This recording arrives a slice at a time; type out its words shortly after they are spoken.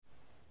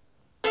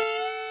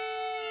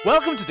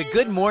Welcome to the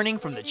Good Morning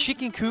from the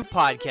Chicken Coop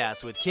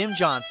podcast with Kim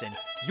Johnson,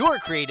 your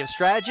creative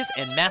strategist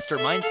and master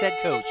mindset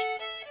coach.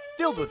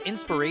 Filled with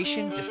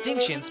inspiration,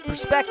 distinctions,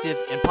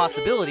 perspectives, and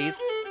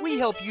possibilities, we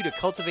help you to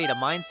cultivate a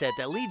mindset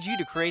that leads you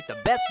to create the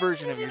best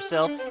version of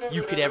yourself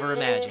you could ever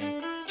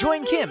imagine.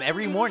 Join Kim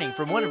every morning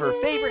from one of her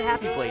favorite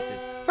happy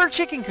places, her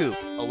chicken coop,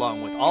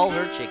 along with all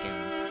her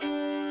chickens.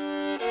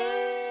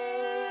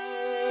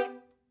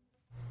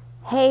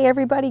 Hey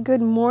everybody,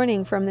 good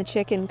morning from the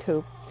chicken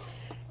coop.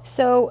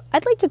 So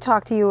I'd like to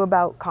talk to you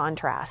about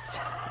contrast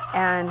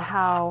and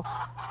how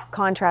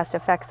contrast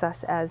affects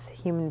us as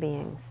human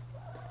beings.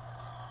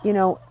 You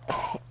know,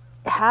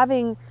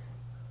 having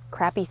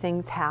crappy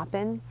things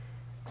happen,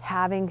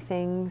 having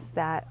things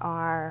that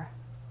are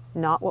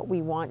not what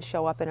we want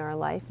show up in our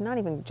life, not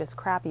even just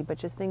crappy, but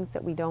just things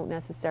that we don't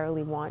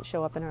necessarily want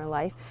show up in our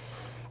life,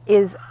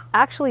 is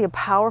actually a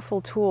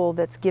powerful tool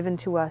that's given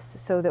to us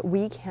so that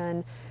we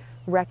can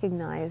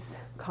recognize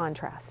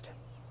contrast.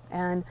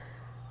 And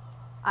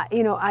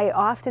I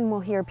often will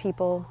hear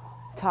people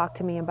talk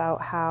to me about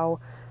how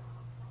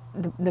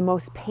the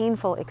most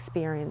painful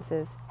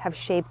experiences have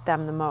shaped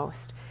them the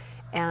most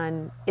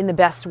and in the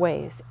best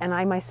ways. And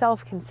I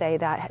myself can say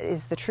that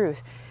is the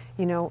truth.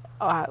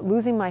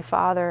 Losing my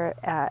father,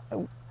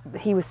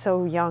 he was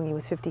so young, he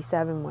was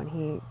 57 when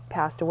he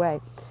passed away,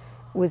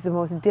 was the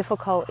most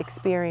difficult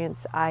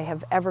experience I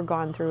have ever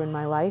gone through in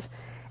my life.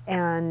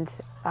 And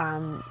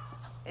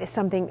it's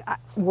something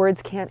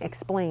words can't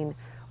explain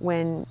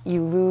when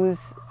you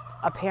lose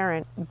a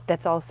parent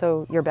that's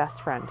also your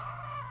best friend.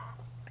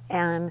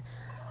 And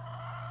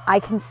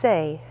I can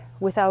say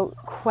without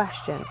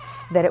question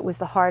that it was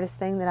the hardest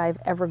thing that I've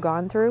ever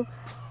gone through.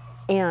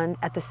 And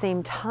at the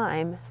same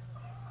time,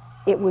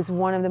 it was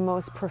one of the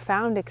most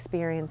profound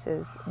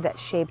experiences that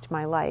shaped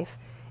my life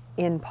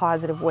in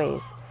positive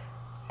ways.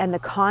 And the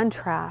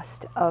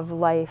contrast of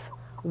life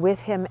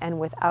with him and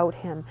without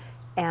him,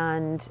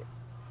 and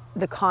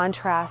the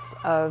contrast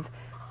of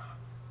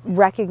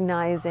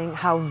recognizing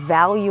how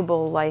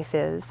valuable life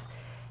is,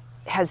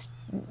 has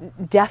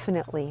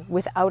definitely,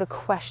 without a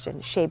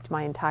question, shaped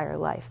my entire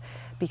life,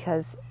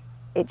 because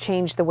it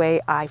changed the way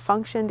I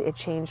functioned, it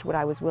changed what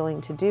I was willing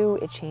to do,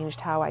 it changed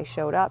how I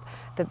showed up,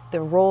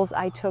 the roles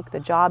I took, the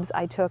jobs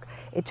I took,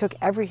 it took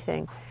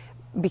everything,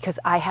 because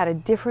I had a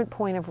different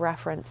point of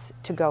reference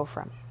to go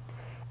from.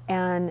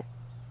 And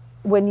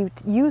when you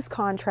use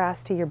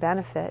contrast to your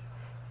benefit,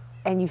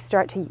 and you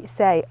start to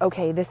say,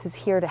 okay, this is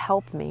here to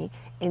help me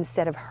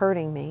instead of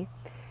hurting me,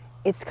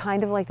 it's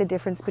kind of like the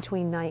difference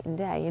between night and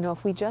day.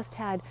 If we just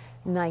had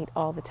night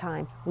all the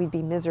time, we'd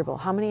be miserable.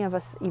 How many of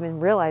us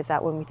even realize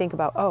that when we think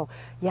about, oh,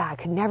 yeah, I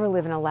could never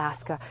live in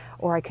Alaska,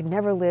 or I could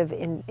never live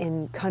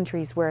in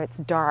countries where it's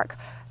dark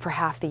for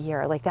half the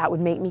year. Like, that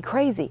would make me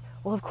crazy.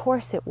 Well, of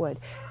course it would,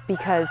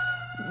 because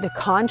the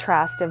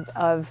contrast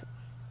of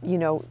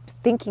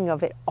thinking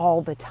of it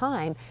all the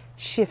time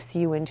shifts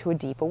you into a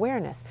deep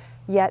awareness.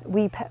 Yet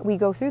we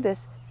go through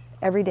this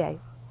every day,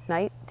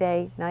 night,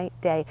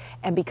 day,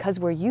 and because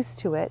we're used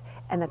to it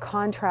and the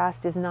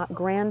contrast is not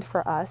grand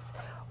for us,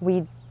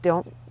 we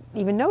don't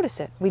even notice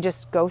it. We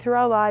just go through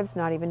our lives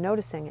not even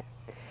noticing it.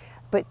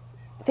 But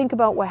think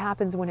about what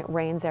happens when it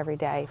rains every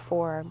day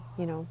for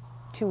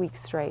 2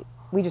 weeks straight.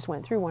 We just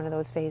went through one of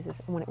those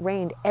phases, and when it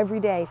rained every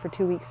day for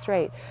 2 weeks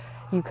straight,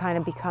 you kind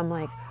of become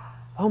like,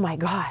 oh my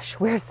gosh,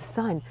 where's the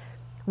sun?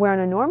 Where on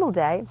a normal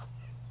day,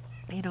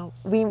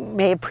 we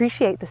may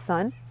appreciate the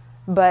sun,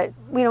 but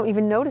we don't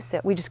even notice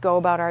it. We just go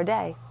about our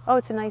day. Oh,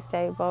 it's a nice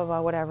day, blah, blah,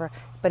 blah, whatever.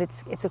 But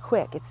it's a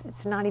quick.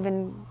 It's not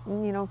even,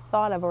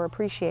 thought of or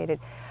appreciated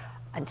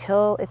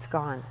until it's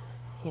gone.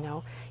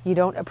 You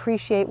don't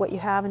appreciate what you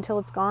have until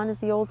it's gone, is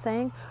the old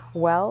saying.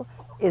 Well,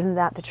 isn't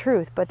that the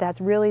truth? But that's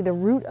really the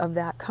root of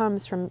that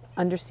comes from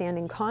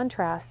understanding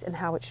contrast and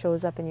how it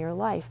shows up in your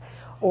life.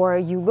 Or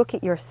you look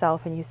at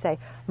yourself and you say,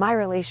 my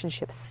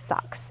relationship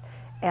sucks,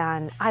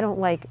 and I don't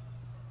like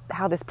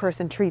how this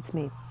person treats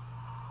me,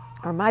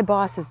 or my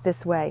boss is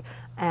this way.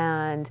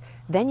 And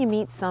then you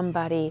meet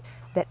somebody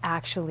that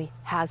actually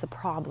has a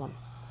problem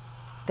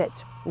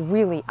that's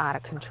really out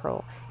of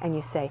control, and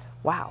you say,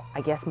 wow, I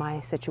guess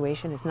my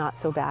situation is not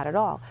so bad at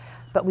all.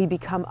 But we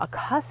become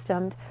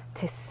accustomed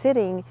to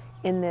sitting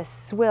in this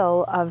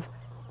swill of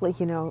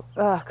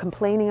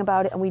complaining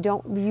about it, and we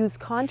don't use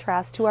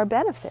contrast to our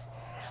benefit.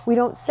 We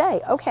don't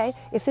say, okay,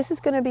 if this is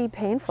going to be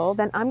painful,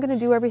 then I'm going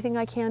to do everything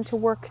I can to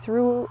work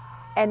through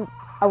and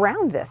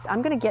around this.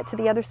 I'm going to get to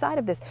the other side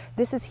of this.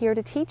 This is here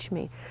to teach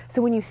me.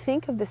 So when you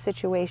think of the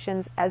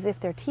situations as if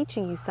they're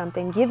teaching you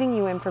something, giving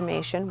you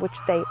information, which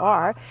they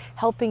are,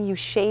 helping you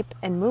shape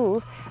and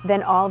move,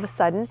 then all of a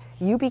sudden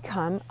you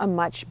become a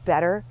much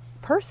better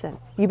person.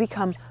 You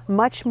become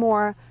much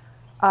more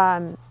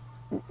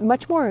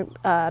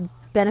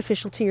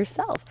beneficial to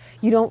yourself.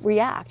 You don't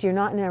react. You're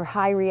not in a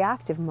high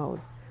reactive mode.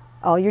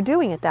 All you're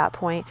doing at that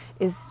point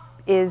is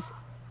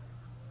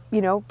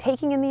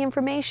taking in the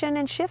information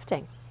and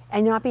shifting,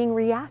 and not being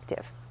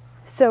reactive.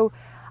 So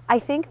I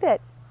think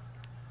that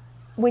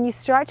when you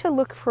start to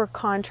look for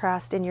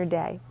contrast in your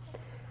day,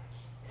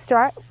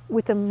 Start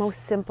with the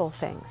most simple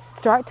things.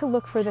 Start to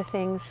look for the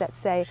things that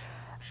say,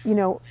 you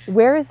know,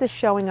 where is this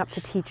showing up to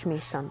teach me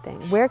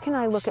something? Where can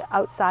I look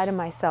outside of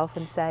myself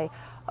and say,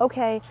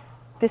 okay,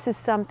 this is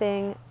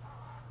something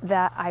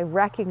that I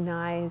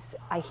recognize,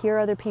 I hear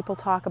other people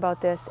talk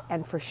about this,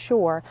 and for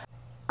sure,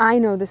 I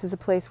know this is a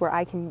place where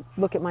I can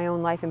look at my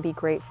own life and be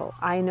grateful.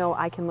 I know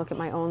I can look at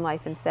my own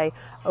life and say,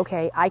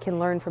 okay, I can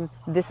learn from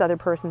this other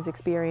person's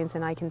experience,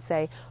 and I can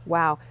say,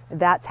 wow,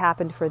 that's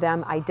happened for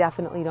them. I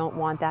definitely don't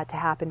want that to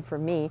happen for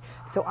me.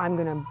 So I'm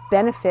going to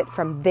benefit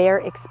from their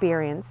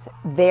experience,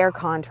 their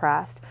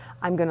contrast.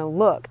 I'm going to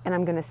look and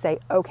I'm going to say,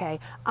 okay,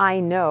 I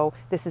know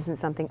this isn't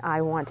something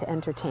I want to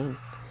entertain.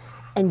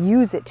 And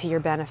use it to your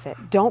benefit.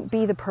 Don't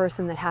be the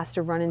person that has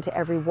to run into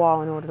every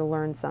wall in order to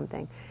learn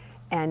something.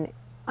 And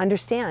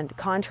understand,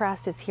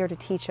 contrast is here to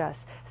teach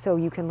us, so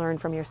you can learn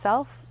from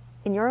yourself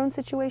in your own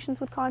situations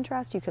with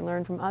contrast, you can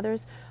learn from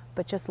others,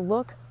 but just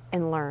look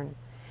and learn.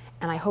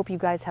 And I hope you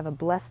guys have a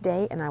blessed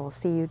day, and I will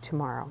see you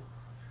tomorrow.